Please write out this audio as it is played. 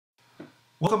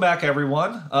Welcome back,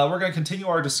 everyone. We're going to continue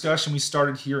our discussion we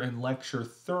started here in Lecture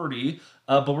 30,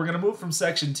 but we're going to move from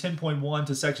Section 10.1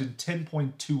 to Section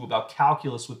 10.2 about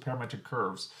calculus with parametric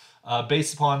curves,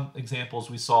 based upon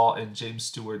examples we saw in James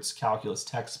Stewart's calculus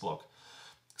textbook.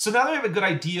 So now that we have a good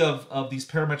idea of these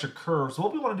parametric curves,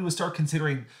 what we want to do is start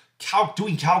considering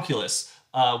doing calculus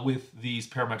with these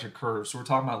parametric curves. So we're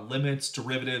talking about limits,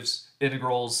 derivatives,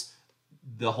 integrals,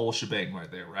 the whole shebang right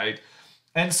there, right?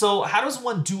 And so how does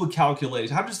one do a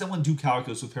calculation? How does one do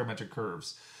calculus with parametric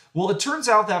curves? Well, it turns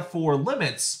out that for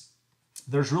limits,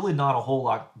 there's really not a whole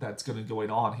lot that's going to be going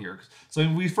on here. So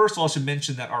we first of all should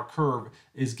mention that our curve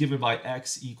is given by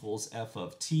x equals f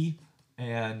of t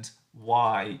and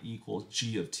y equals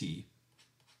g of t.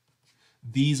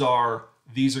 These are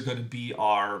going to be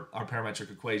our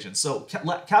parametric equations. So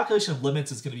calculation of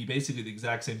limits is going to be basically the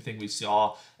exact same thing we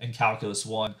saw in calculus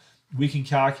 1. We can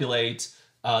calculate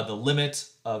the limit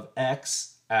of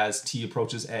x as t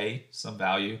approaches a, some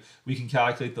value. We can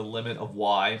calculate the limit of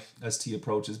y as t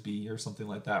approaches b or something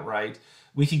like that, right?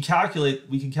 We can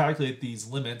calculate these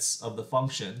limits of the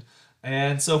function.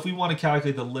 And so if we want to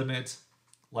calculate the limit,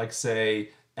 like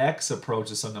say x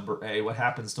approaches some number a, what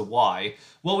happens to y?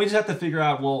 Well, we just have to figure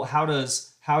out, well, how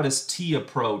does t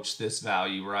approach this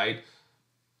value, right?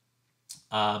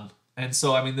 And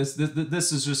so, I mean, this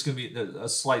is just going to be a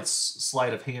slight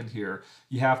sleight of hand here.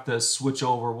 You have to switch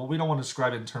over. Well, we don't want to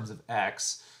describe it in terms of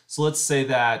x. So let's say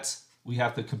that we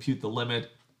have to compute the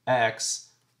limit x.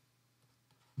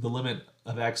 The limit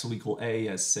of x will equal a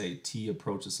as, say, t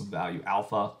approaches some value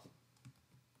alpha.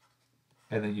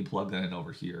 And then you plug that in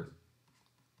over here.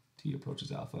 T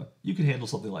approaches alpha. You can handle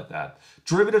something like that.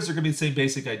 Derivatives are going to be the same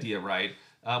basic idea, right?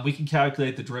 We can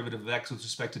calculate the derivative of x with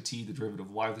respect to t, the derivative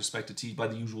of y with respect to t by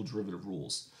the usual derivative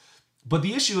rules. But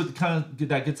the issue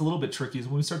that gets a little bit tricky is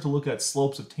when we start to look at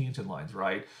slopes of tangent lines,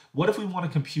 right? What if we want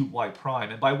to compute y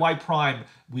prime? And by y prime,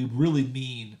 we really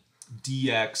mean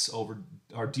dx over,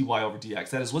 or dy over dx.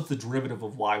 That is, what's the derivative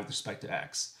of y with respect to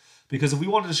x? Because if we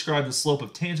want to describe the slope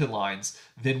of tangent lines,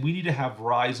 then we need to have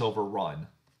rise over run,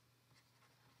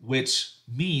 which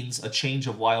means a change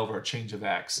of y over a change of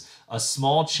x. A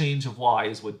small change of y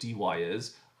is what dy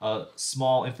is. A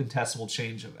small infinitesimal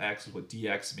change of x is what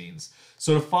dx means.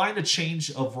 So to find a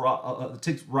change of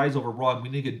rise over run, we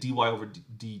need to get dy over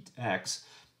dx.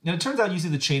 And it turns out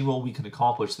using the chain rule we can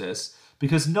accomplish this,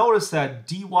 because notice that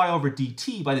dy over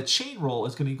dt by the chain rule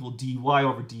is going to equal dy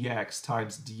over dx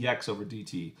times dx over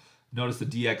dt. Notice the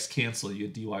dx cancel, you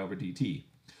get dy over dt.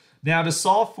 Now, to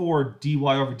solve for dy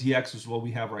over dx, which is what we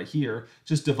have right here,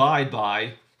 just divide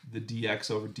by the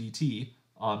dx over dt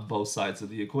on both sides of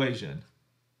the equation.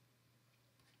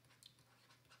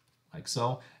 Like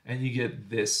so. And you get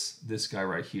this guy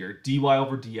right here. Dy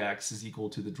over dx is equal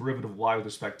to the derivative of y with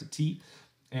respect to t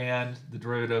and the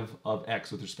derivative of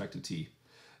x with respect to t.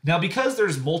 Now, because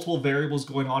there's multiple variables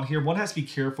going on here, one has to be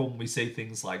careful when we say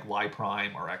things like y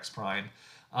prime or x prime.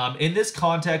 In this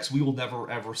context, we will never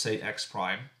ever say x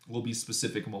prime. We'll be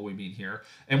specific in what we mean here.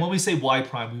 And when we say y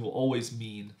prime, we will always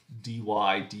mean dy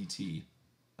dt.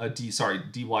 Dy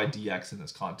dx in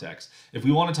this context. If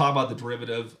we want to talk about the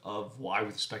derivative of y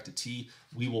with respect to t,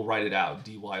 we will write it out,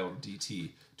 dy over dt,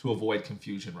 to avoid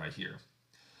confusion right here.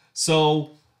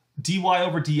 So dy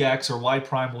over dx, or y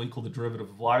prime, will equal the derivative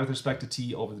of y with respect to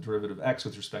t over the derivative of x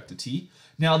with respect to t.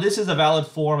 Now, this is a valid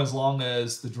form as long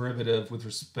as the derivative of x with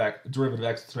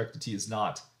respect to t is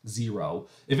not 0.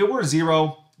 If it were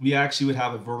 0, we actually would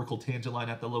have a vertical tangent line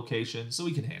at the location, so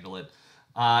we can handle it.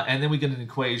 And then we get an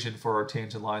equation for our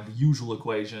tangent line, the usual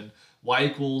equation. Y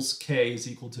equals k is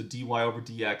equal to dy over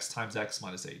dx times x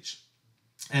minus h.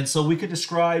 And so we can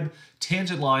describe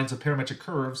tangent lines of parametric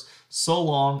curves so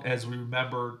long as we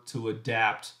remember to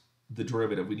adapt the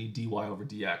derivative. We need dy over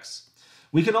dx.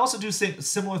 We can also do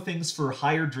similar things for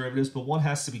higher derivatives, but one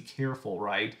has to be careful,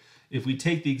 right? If we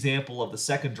take the example of the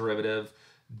second derivative,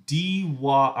 d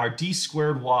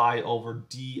squared y over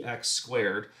dx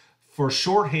squared, for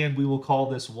shorthand, we will call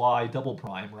this y double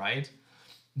prime, right?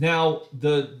 Now,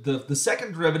 the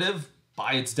second derivative,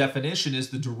 by its definition,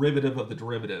 is the derivative of the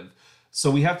derivative. So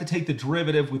we have to take the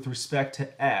derivative with respect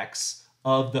to x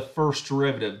of the first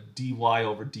derivative, dy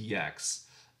over dx.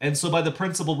 And so by the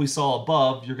principle we saw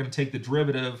above, you're going to take the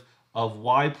derivative of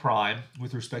y prime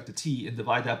with respect to t and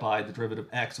divide that by the derivative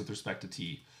of x with respect to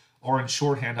t. Or in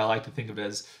shorthand, I like to think of it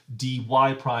as dy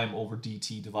prime over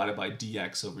dt divided by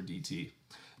dx over dt.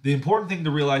 The important thing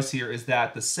to realize here is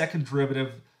that the second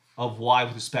derivative of y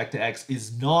with respect to x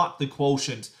is not the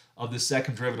quotient of the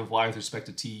second derivative of y with respect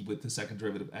to t with the second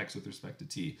derivative of x with respect to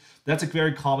t. That's a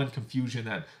very common confusion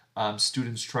that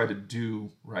students try to do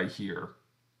right here.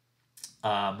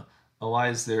 Why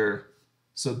is there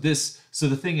So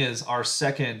the thing is, our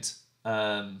second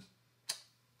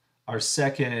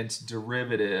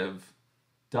derivative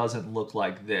doesn't look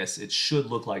like this. It should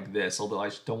look like this, although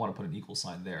I don't want to put an equal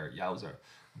sign there. Yowzer.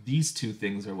 These two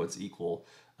things are what's equal.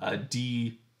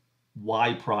 dy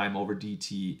prime over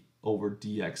dt over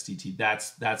dx dt.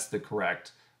 That's the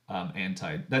correct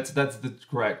that's the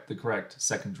correct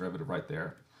second derivative right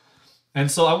there. And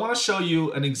so I want to show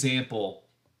you an example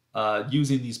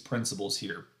using these principles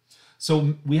here.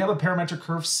 So we have a parametric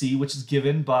curve C, which is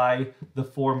given by the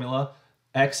formula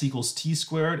x equals t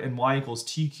squared and y equals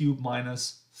t cubed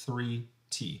minus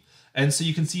 3t. And so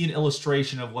you can see an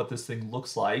illustration of what this thing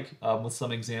looks like with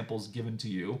some examples given to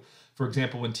you. For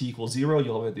example, when t equals 0,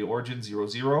 you'll be at the origin 0,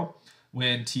 0.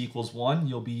 When t equals 1,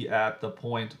 you'll be at the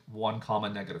point 1 comma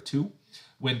negative 2.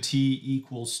 When t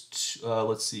equals,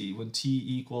 when t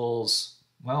equals,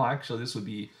 well, actually this would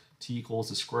be t equals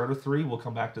the square root of 3. We'll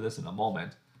come back to this in a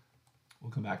moment.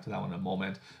 We'll come back to that one in a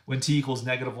moment. When t equals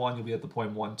negative 1, you'll be at the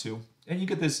point 1, 2. And you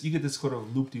get this sort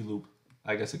of loop-de-loop.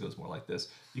 I guess it goes more like this.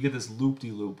 You get this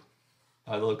loop-de-loop.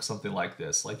 It looks something like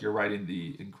this, like you're riding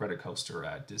the Incredicoaster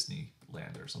at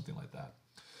Disneyland or something like that.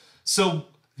 So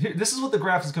this is what the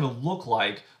graph is going to look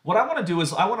like. What I want to do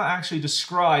is I want to actually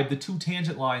describe the two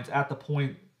tangent lines at the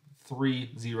point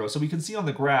 3, 0. So we can see on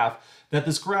the graph that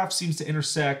this graph seems to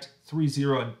intersect 3,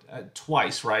 0 and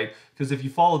twice, right? Because if you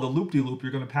follow the loop-de-loop,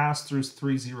 you're going to pass through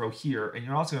 3, 0 here, and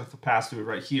you're also going to pass through it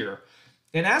right here.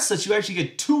 And as such, you actually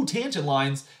get two tangent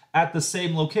lines at the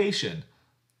same location.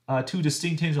 Two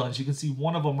distinct tangent lines. You can see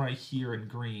one of them right here in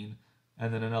green,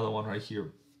 and then another one right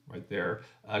here, right there.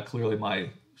 Clearly my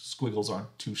squiggles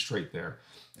aren't too straight there.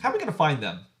 How are we going to find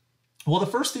them? Well, the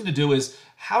first thing to do is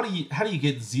how do you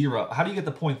get 0? How do you get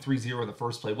the point 3, 0 in the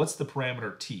first place? What's the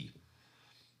parameter t?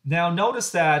 Now notice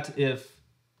that if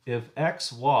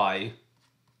x, y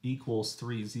equals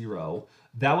 3, 0,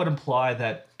 that would imply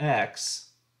that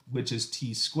x, which is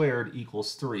t squared,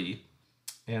 equals 3,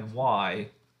 and y,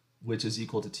 which is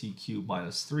equal to t cubed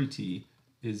minus 3t,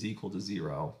 is equal to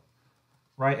 0.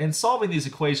 Right? And solving these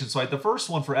equations, so the first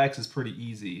one for x is pretty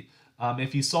easy.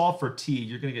 If you solve for t,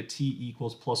 you're going to get t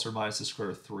equals plus or minus the square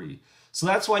root of 3. So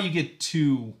that's why you get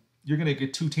two, you're going to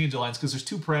get two tangent lines, because there's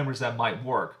two parameters that might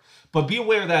work. But be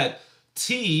aware that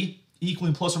t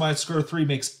equaling plus or minus the square root of 3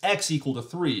 makes x equal to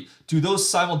 3. Do those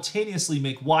simultaneously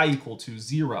make y equal to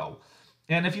 0?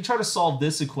 And if you try to solve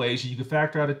this equation, you can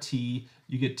factor out a t,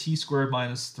 you get t squared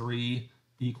minus 3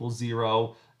 equals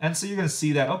 0. And so you're going to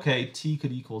see that, okay, t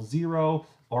could equal 0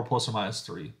 or plus or minus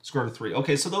 3, square root of 3.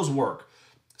 Okay, so those work.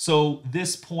 So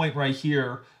this point right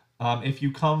here, if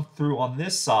you come through on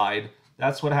this side,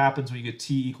 that's what happens when you get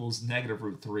t equals negative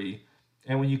root 3.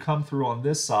 And when you come through on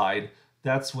this side,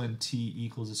 that's when t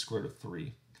equals the square root of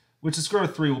 3, which the square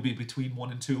root of 3 will be between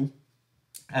 1 and 2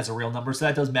 as a real number. So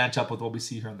that does match up with what we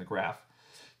see here in the graph.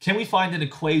 Can we find an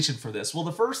equation for this? Well,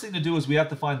 the first thing to do is we have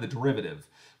to find the derivative.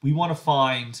 We need to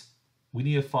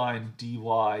find dy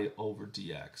over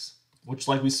dx, which,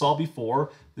 like we saw before,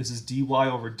 this is dy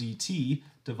over dt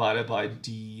divided by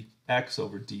dx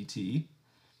over dt.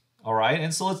 All right,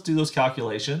 and so let's do those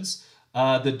calculations.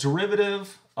 The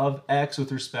derivative of x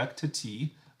with respect to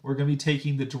t, we're going to be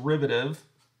taking the derivative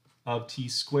of t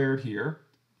squared here,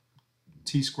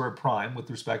 t squared prime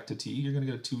with respect to t. You're going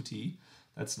to get a 2t.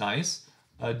 That's nice.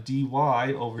 Dy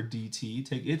over dt,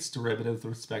 take its derivative with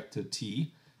respect to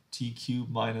t, t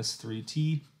cubed minus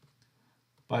 3t.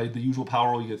 By the usual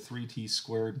power rule, you get 3t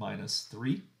squared minus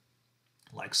 3,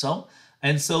 like so.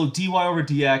 And so dy over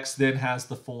dx then has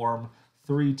the form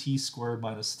 3t squared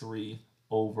minus 3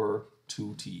 over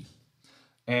 2t.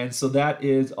 And so that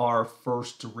is our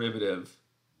first derivative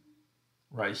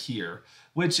right here,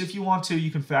 which if you want to, you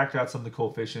can factor out some of the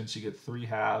coefficients. You get 3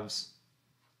 halves,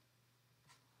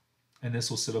 and this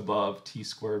will sit above t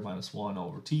squared minus 1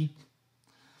 over t.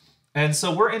 And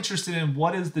so we're interested in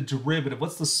what is the derivative,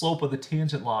 what's the slope of the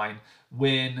tangent line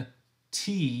when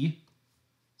t,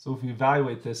 so if we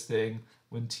evaluate this thing,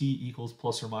 when t equals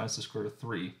plus or minus the square root of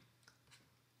 3.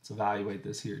 Let's evaluate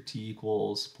this here, t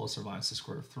equals plus or minus the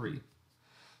square root of 3.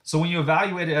 So when you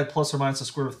evaluate it at plus or minus the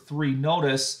square root of 3,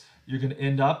 notice you're going to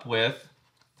end up with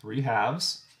 3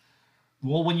 halves.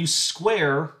 Well, when you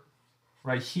square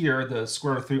right here the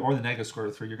square root of 3 or the negative square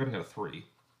root of 3, you're going to get a 3.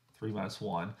 3 minus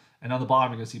 1. And on the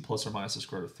bottom, you're going to see plus or minus the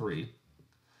square root of 3.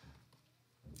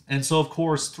 And so, of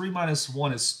course, 3 minus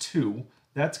 1 is 2.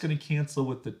 That's going to cancel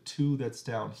with the 2 that's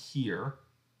down here.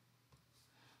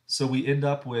 So we end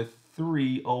up with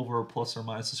 3 over plus or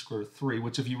minus the square root of 3,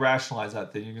 which if you rationalize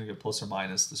that, then you're going to get plus or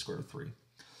minus the square root of 3.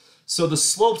 So the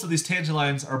slopes of these tangent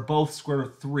lines are both square root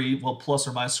of 3, well, plus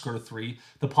or minus square root of 3.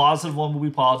 The positive one will be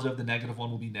positive, the negative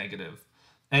one will be negative.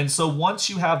 And so once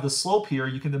you have the slope here,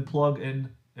 you can then plug in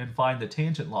and find the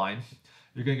tangent line.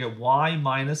 You're going to get y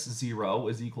minus 0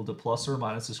 is equal to plus or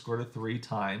minus the square root of 3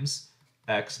 times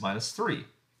x minus 3,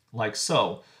 like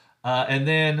so. And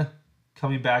then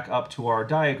coming back up to our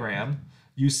diagram,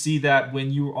 you see that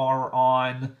when you are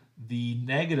on the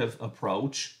negative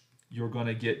approach, you're going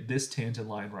to get this tangent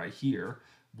line right here,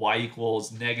 y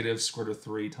equals negative square root of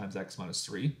 3 times x minus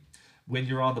 3. When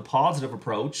you're on the positive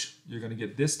approach, you're going to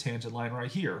get this tangent line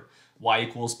right here, y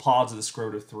equals positive square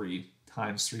root of 3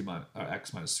 times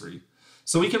x minus 3.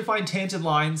 So we can find tangent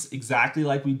lines exactly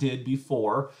like we did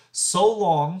before, so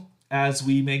long as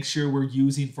we make sure we're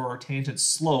using for our tangent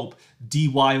slope dy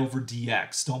over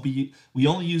dx. We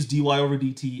only use dy over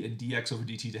dt and dx over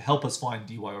dt to help us find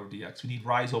dy over dx. We need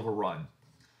rise over run.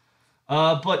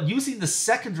 But using the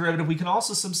second derivative, we can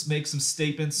also make some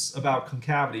statements about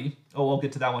concavity. Oh, I'll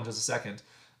get to that one in just a second.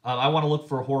 I want to look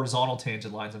for horizontal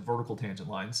tangent lines and vertical tangent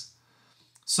lines.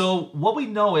 So what we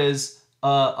know is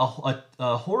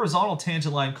a horizontal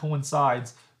tangent line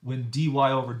coincides when dy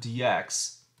over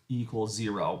dx equals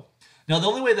 0. Now, the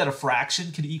only way that a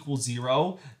fraction can equal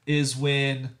 0 is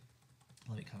when,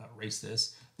 let me kind of erase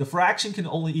this. The fraction can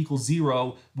only equal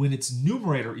 0 when its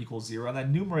numerator equals 0, and that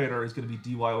numerator is going to be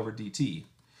dy over dt.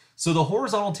 So the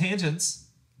horizontal tangents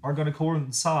are going to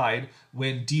coincide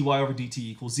when dy over dt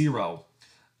equals 0.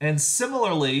 And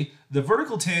similarly, the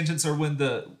vertical tangents are when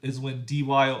dy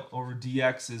over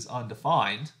dx is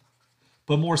undefined,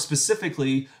 but more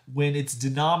specifically, when its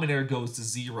denominator goes to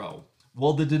 0.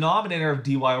 Well, the denominator of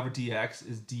dy over dx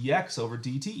is dx over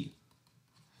dt.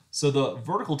 So the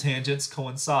vertical tangents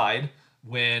coincide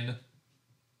when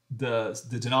the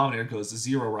denominator goes to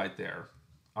 0 right there.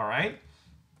 All right?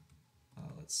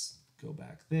 Let's go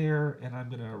back there, and I'm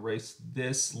going to erase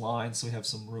this line so we have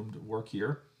some room to work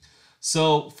here.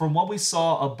 So from what we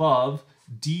saw above,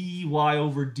 dy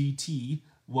over dt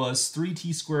was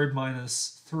 3t squared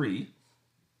minus 3.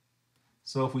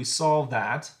 So if we solve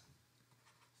that,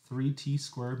 3t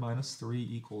squared minus 3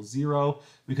 equals 0.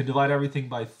 We can divide everything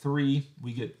by 3.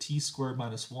 We get t squared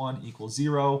minus 1 equals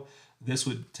 0. This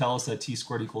would tell us that t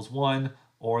squared equals 1,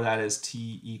 or that is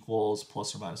t equals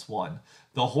plus or minus 1.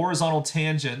 The horizontal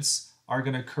tangents are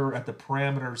going to occur at the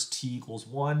parameters t equals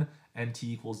 1 and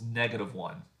t equals negative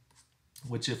 1,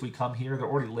 which if we come here, they're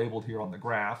already labeled here on the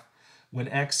graph. When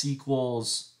x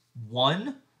equals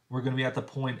 1, we're going to be at the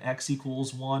point x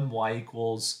equals 1, y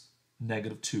equals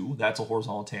negative 2. That's a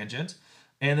horizontal tangent.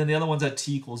 And then the other one's at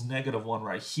t equals negative 1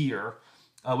 right here,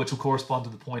 which will correspond to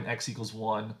the point x equals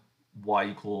 1, y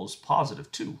equals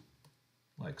positive 2,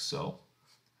 like so.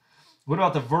 What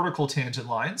about the vertical tangent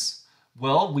lines?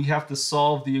 Well, we have to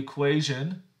solve the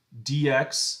equation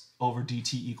dx over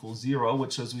dt equals 0,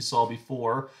 which, as we saw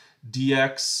before,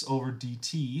 dx over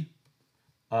dt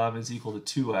is equal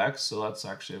to 2x, so that's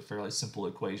actually a fairly simple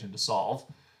equation to solve.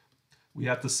 We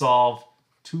have to solve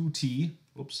 2t,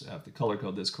 whoops, I have to color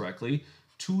code this correctly,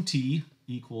 2t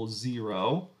equals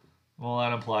 0. Well,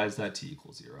 that implies that t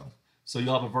equals 0. So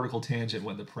you'll have a vertical tangent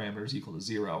when the parameter is equal to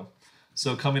 0.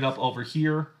 So coming up over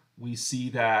here, we see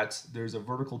that there's a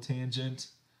vertical tangent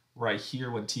right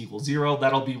here when t equals 0.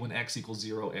 That'll be when x equals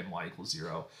 0 and y equals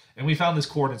 0. And we found this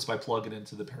coordinates by plugging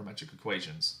into the parametric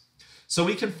equations. So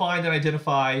we can find and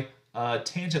identify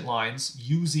tangent lines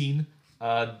using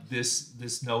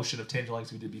this notion of tangent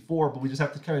lines we did before, but we just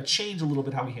have to kind of change a little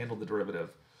bit how we handle the derivative.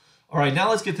 All right, now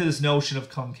let's get to this notion of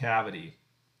concavity.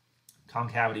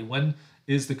 Concavity, when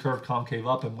is the curve concave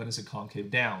up and when is it concave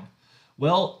down?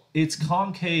 Well, it's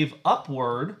concave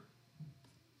upward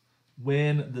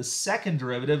when the second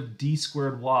derivative, d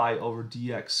squared y over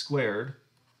dx squared,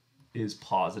 is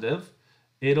positive.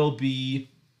 It'll be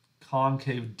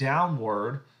concave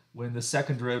downward when the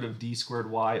second derivative d squared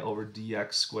y over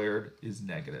dx squared is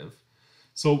negative.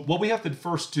 So what we have to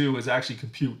first do is actually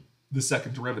compute the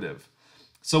second derivative.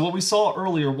 So what we saw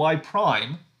earlier, y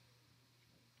prime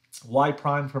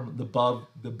from the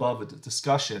above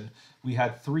discussion, we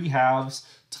had 3/2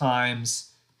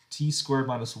 times t squared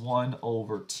minus 1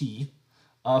 over t.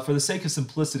 For the sake of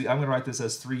simplicity, I'm going to write this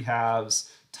as 3/2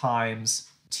 times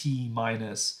t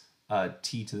minus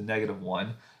t to the negative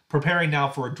 1. Preparing now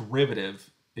for a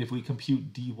derivative, if we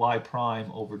compute dy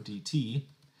prime over dt,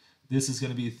 this is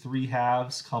going to be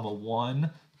 3/2 comma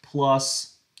 1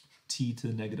 plus t to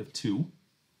the negative 2.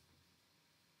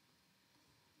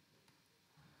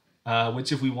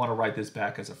 Which if we want to write this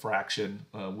back as a fraction,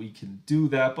 we can do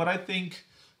that. But I think,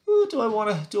 do I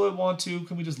want to?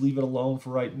 Can we just leave it alone for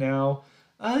right now?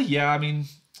 Yeah, I mean,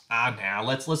 now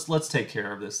let's take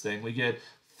care of this thing. We get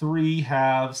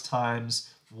 3/2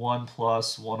 times 1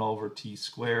 plus 1 over t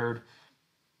squared.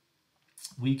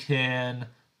 We can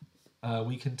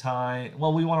we can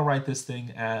well, we want to write this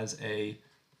thing as a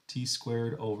t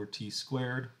squared over t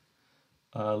squared,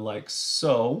 like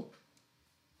so.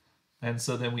 And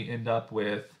so then we end up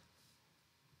with,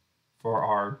 for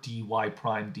our dy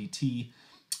prime dt,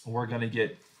 we're going to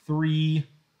get 3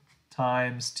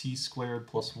 times t squared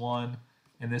plus 1,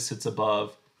 and this sits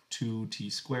above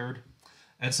 2t squared.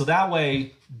 And so that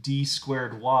way, d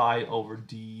squared y over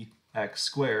dx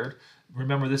squared,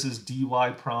 remember this is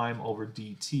dy prime over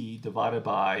dt divided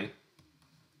by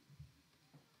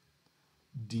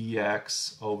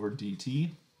dx over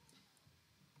dt.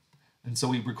 And so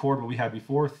we record what we had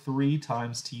before, 3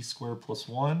 times t squared plus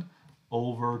 1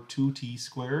 over 2t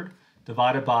squared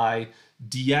divided by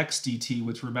dx dt,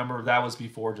 which remember that was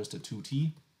before just a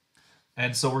 2t.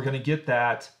 And so we're going to get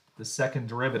that the second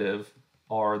derivative,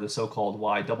 or the so-called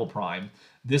y double prime,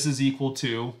 this is equal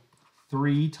to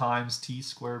 3 times t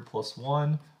squared plus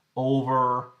 1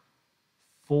 over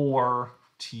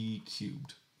 4t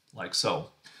cubed, like so.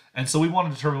 And so we want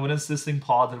to determine when is this thing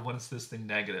positive, when is this thing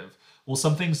negative. Well,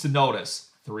 some things to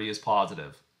notice. 3 is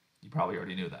positive. You probably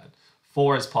already knew that.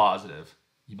 4 is positive.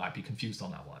 You might be confused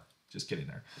on that one. Just kidding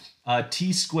there.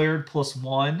 T squared plus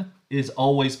 1 is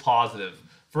always positive.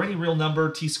 For any real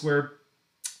number, t squared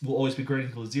will always be greater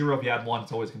than equal to 0. If you add 1,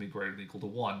 it's always going to be greater than equal to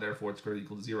 1. Therefore, it's greater than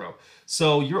equal to 0.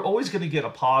 So you're always going to get a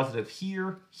positive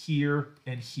here, here,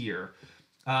 and here.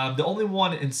 The only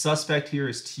one in suspect here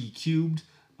is t cubed.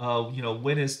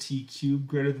 When is t cubed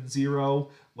greater than 0?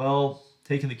 Well,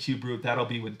 taking the cube root, that'll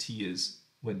be when t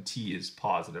is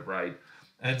positive, right?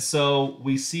 And so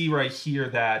we see right here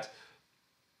that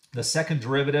the second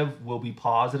derivative will be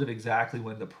positive exactly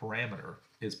when the parameter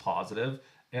is positive,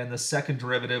 and the second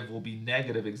derivative will be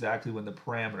negative exactly when the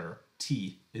parameter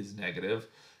t is negative.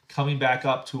 Coming back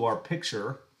up to our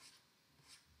picture,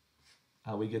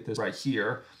 we get this right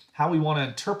here. How we want to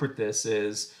interpret this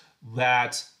is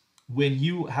that when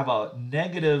you have a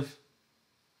negative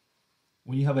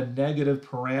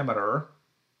parameter,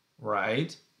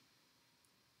 right?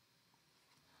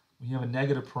 When you have a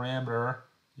negative parameter,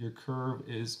 your curve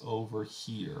is over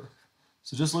here.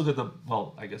 So just look at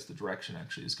I guess the direction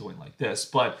actually is going like this.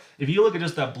 But if you look at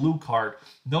just that blue card,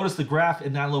 notice the graph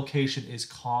in that location is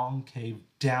concave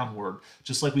downward,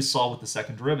 just like we saw with the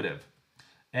second derivative.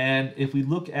 And if we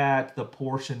look at the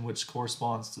portion which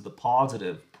corresponds to the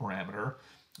positive parameter,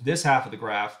 this half of the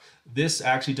graph, this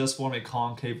actually does form a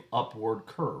concave upward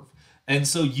curve. And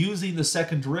so using the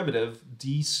second derivative,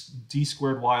 d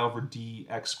squared y over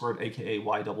dx squared, aka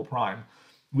y double prime,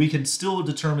 we can still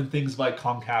determine things like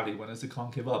concavity. When is it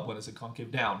concave up? When is it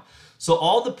concave down? So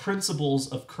all the principles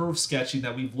of curve sketching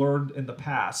that we've learned in the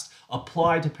past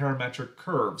apply to parametric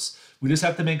curves. We just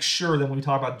have to make sure that when we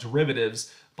talk about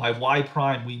derivatives, by y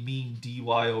prime we mean dy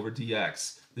over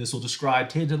dx. This will describe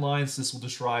tangent lines. This will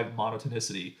describe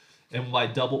monotonicity. And by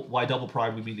y double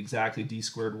prime we mean exactly d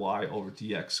squared y over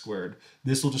dx squared.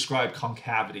 This will describe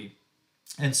concavity.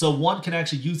 And so one can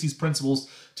actually use these principles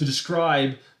to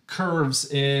describe curves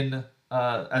in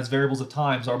as variables of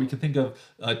times, or we can think of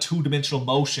two-dimensional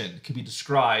motion can be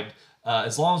described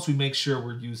as long as we make sure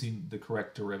we're using the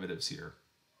correct derivatives here.